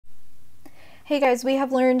Hey guys, we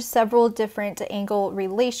have learned several different angle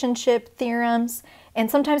relationship theorems, and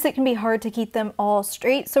sometimes it can be hard to keep them all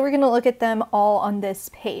straight, so we're going to look at them all on this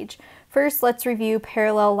page. First, let's review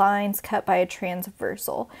parallel lines cut by a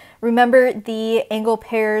transversal. Remember, the angle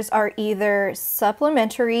pairs are either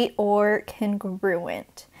supplementary or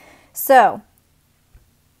congruent. So,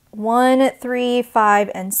 1, 3,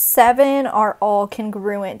 5, and 7 are all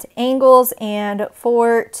congruent angles, and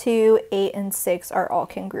 4, 2, 8, and 6 are all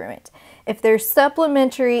congruent. If they're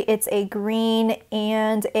supplementary, it's a green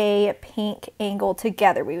and a pink angle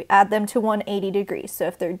together. We add them to 180 degrees. So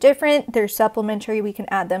if they're different, they're supplementary, we can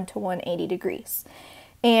add them to 180 degrees.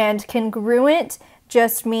 And congruent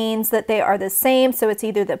just means that they are the same, so it's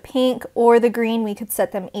either the pink or the green. We could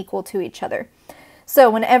set them equal to each other. So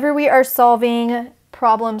whenever we are solving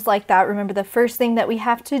problems like that, remember the first thing that we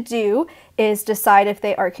have to do is decide if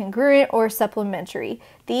they are congruent or supplementary.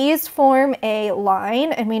 These form a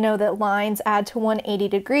line, and we know that lines add to 180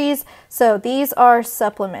 degrees, so these are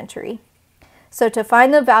supplementary. So to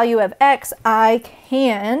find the value of x, I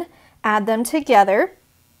can add them together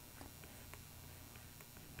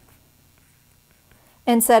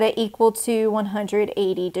and set it equal to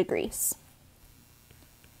 180 degrees.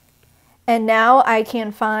 And now I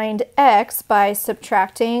can find x by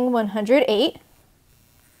subtracting 108.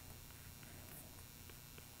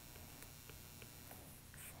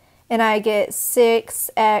 And I get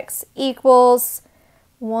 6x equals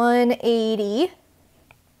 180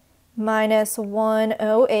 minus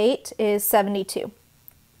 108 is 72.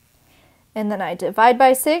 And then I divide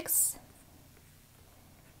by 6,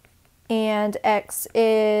 and x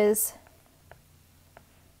is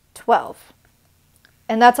 12.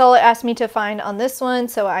 And that's all it asked me to find on this one,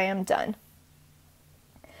 so I am done.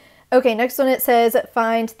 Okay, next one it says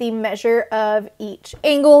find the measure of each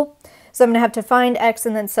angle. So I'm going to have to find x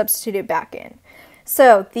and then substitute it back in.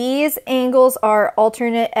 So these angles are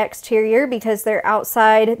alternate exterior because they're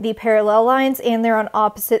outside the parallel lines and they're on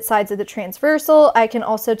opposite sides of the transversal. I can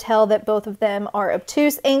also tell that both of them are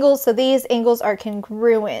obtuse angles, so these angles are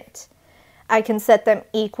congruent. I can set them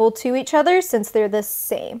equal to each other since they're the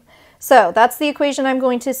same. So that's the equation I'm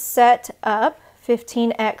going to set up.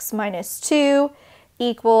 15x minus 2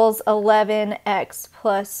 equals 11x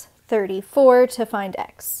plus 34 to find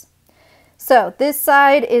x. So this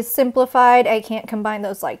side is simplified. I can't combine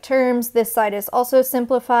those like terms. This side is also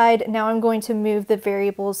simplified. Now I'm going to move the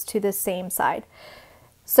variables to the same side.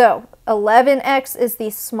 So 11x is the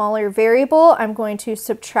smaller variable. I'm going to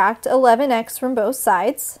subtract 11x from both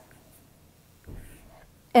sides.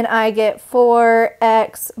 And I get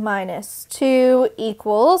 4x minus 2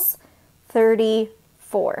 equals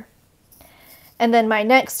 34. And then my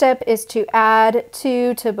next step is to add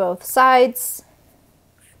 2 to both sides.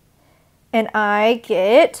 And I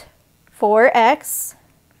get 4x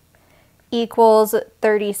equals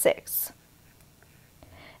 36.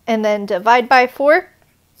 And then divide by 4.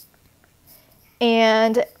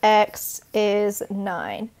 And x is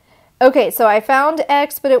 9. Okay, so I found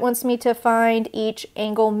x, but it wants me to find each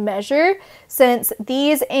angle measure. Since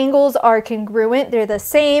these angles are congruent, they're the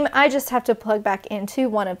same, I just have to plug back into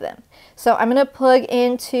one of them. So I'm going to plug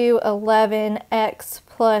into 11x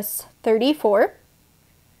plus 34.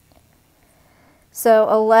 So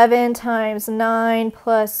 11 times 9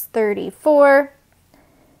 plus 34,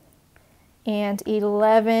 and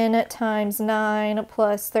 11 times 9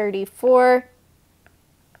 plus 34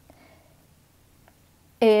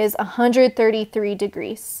 is 133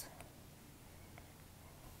 degrees.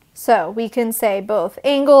 So we can say both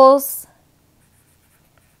angles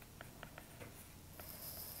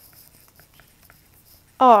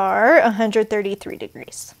are 133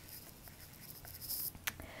 degrees.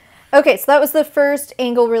 Okay, so that was the first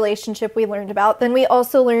angle relationship we learned about. Then we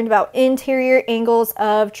also learned about interior angles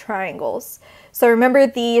of triangles. So remember,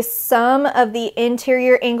 the sum of the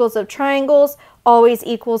interior angles of triangles always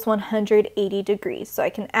equals 180 degrees. So I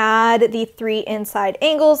can add the 3 inside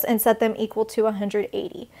angles and set them equal to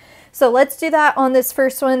 180. So let's do that on this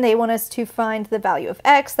first one. They want us to find the value of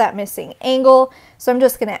x, that missing angle. So I'm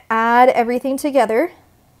just going to add everything together.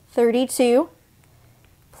 32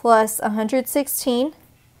 plus 116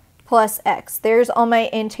 plus x. There's all my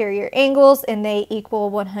interior angles, and they equal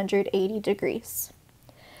 180 degrees.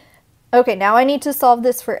 Okay, now I need to solve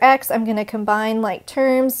this for x. I'm going to combine like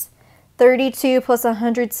terms. 32 plus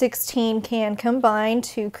 116 can combine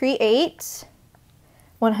to create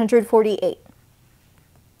 148.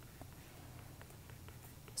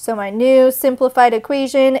 So my new simplified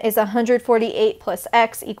equation is 148 plus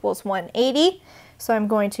x equals 180. So I'm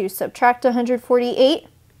going to subtract 148.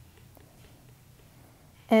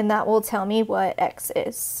 And that will tell me what x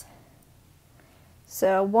is.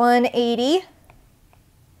 So 180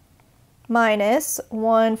 minus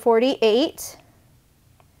 148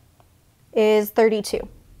 is 32.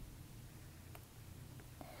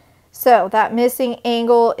 So that missing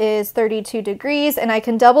angle is 32 degrees, and I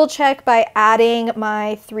can double check by adding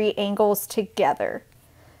my three angles together.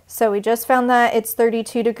 So we just found that it's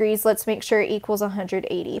 32 degrees. Let's make sure it equals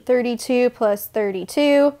 180. 32 plus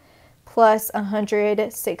 32 plus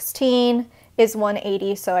 116 is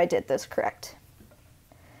 180, so I did this correct.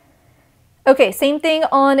 Okay, same thing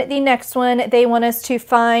on the next one. They want us to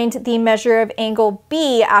find the measure of angle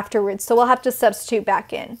B afterwards, so we'll have to substitute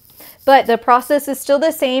back in. But the process is still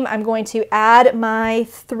the same. I'm going to add my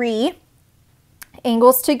three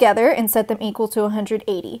angles together and set them equal to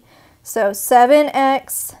 180. So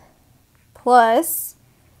 7x plus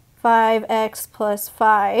 5x plus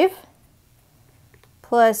 5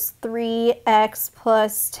 plus 3x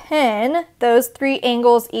plus 10, those three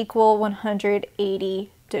angles equal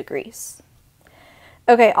 180 degrees.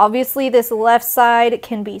 Okay, obviously this left side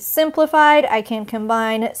can be simplified. I can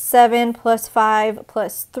combine 7 plus 5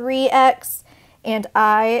 plus 3x, and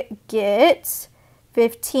I get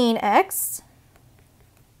 15x.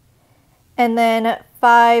 And then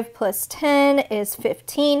 5 plus 10 is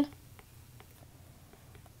 15.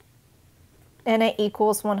 And it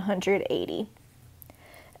equals 180.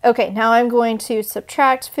 Okay, now I'm going to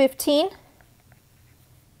subtract 15.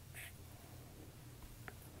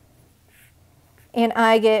 And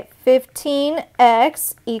I get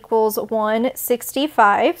 15x equals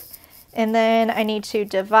 165. And then I need to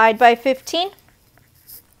divide by 15.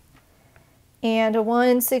 And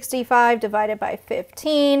 165 divided by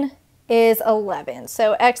 15 is 11.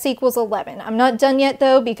 So x equals 11. I'm not done yet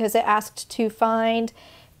though, because it asked to find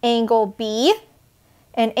angle B.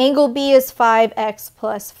 And angle B is 5x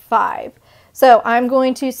plus 5. So I'm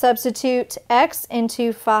going to substitute x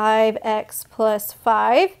into 5x plus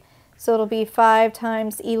 5. So it'll be 5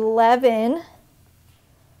 times 11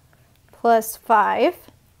 plus 5.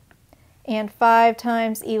 And 5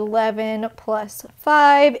 times 11 plus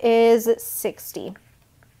 5 is 60.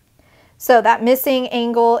 So that missing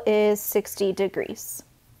angle is 60 degrees.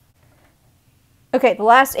 Okay, the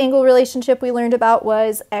last angle relationship we learned about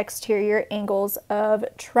was exterior angles of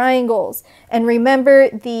triangles. And remember,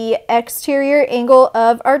 the exterior angle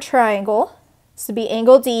of our triangle, this would be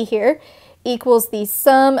angle D here, equals the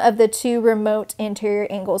sum of the two remote interior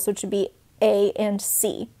angles, which would be A and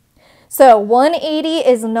C. So 180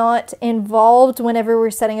 is not involved whenever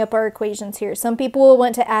we're setting up our equations here. Some people will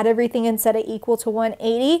want to add everything and set it equal to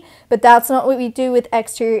 180, but that's not what we do with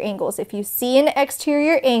exterior angles. If you see an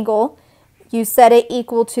exterior angle, you set it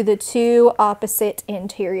equal to the two opposite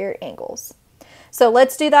interior angles. So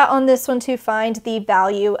let's do that on this one to find the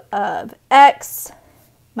value of x.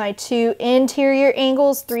 My two interior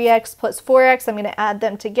angles, 3x plus 4x, I'm going to add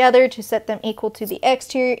them together to set them equal to the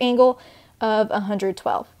exterior angle of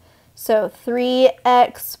 112. So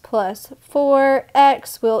 3x plus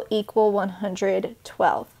 4x will equal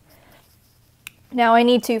 112. Now I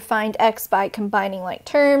need to find x by combining like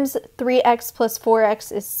terms. 3x plus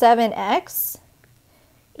 4x is 7x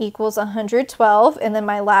equals 112. And then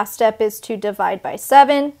my last step is to divide by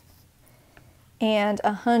 7. And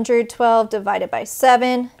 112 divided by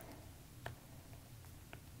 7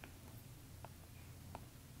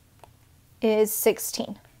 is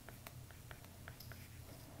 16.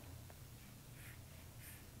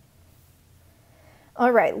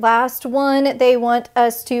 All right, last one, they want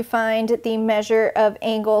us to find the measure of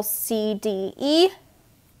angle CDE.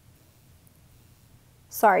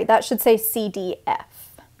 Sorry, that should say CDF.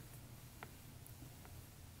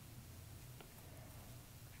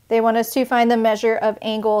 They want us to find the measure of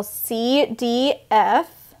angle CDF.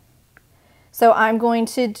 So I'm going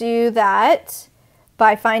to do that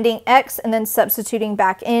by finding x and then substituting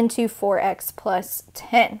back into 4x plus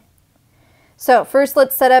 10. So first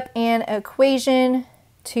let's set up an equation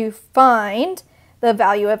to find the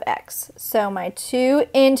value of x. So my two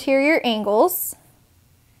interior angles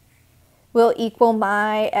will equal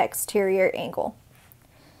my exterior angle.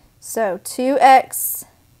 So 2x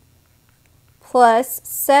plus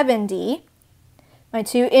 70, my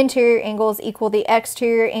two interior angles equal the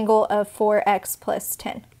exterior angle of 4x plus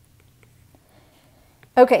 10.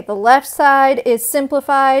 Okay, the left side is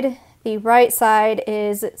simplified. The right side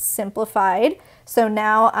is simplified. So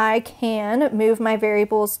now I can move my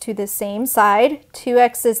variables to the same side.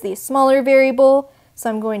 2x is the smaller variable, so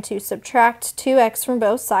I'm going to subtract 2x from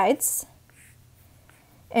both sides.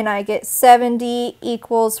 And I get 70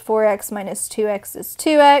 equals 4x minus 2x is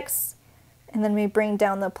 2x. And then we bring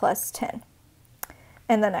down the plus 10.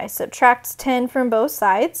 And then I subtract 10 from both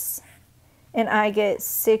sides. And I get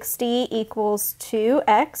 60 equals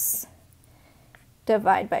 2x.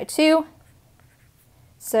 Divide by 2,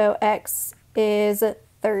 So x is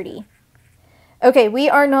 30. Okay, we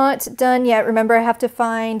are not done yet. Remember, I have to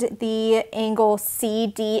find the angle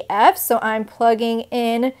CDF, so I'm plugging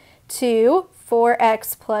in to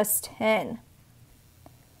 4x plus 10.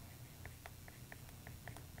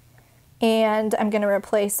 And I'm going to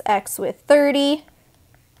replace x with 30.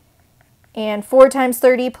 And 4 times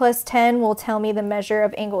 30 plus 10 will tell me the measure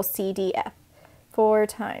of angle CDF. 4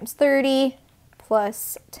 times 30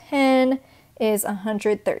 plus 10 is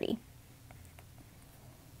 130.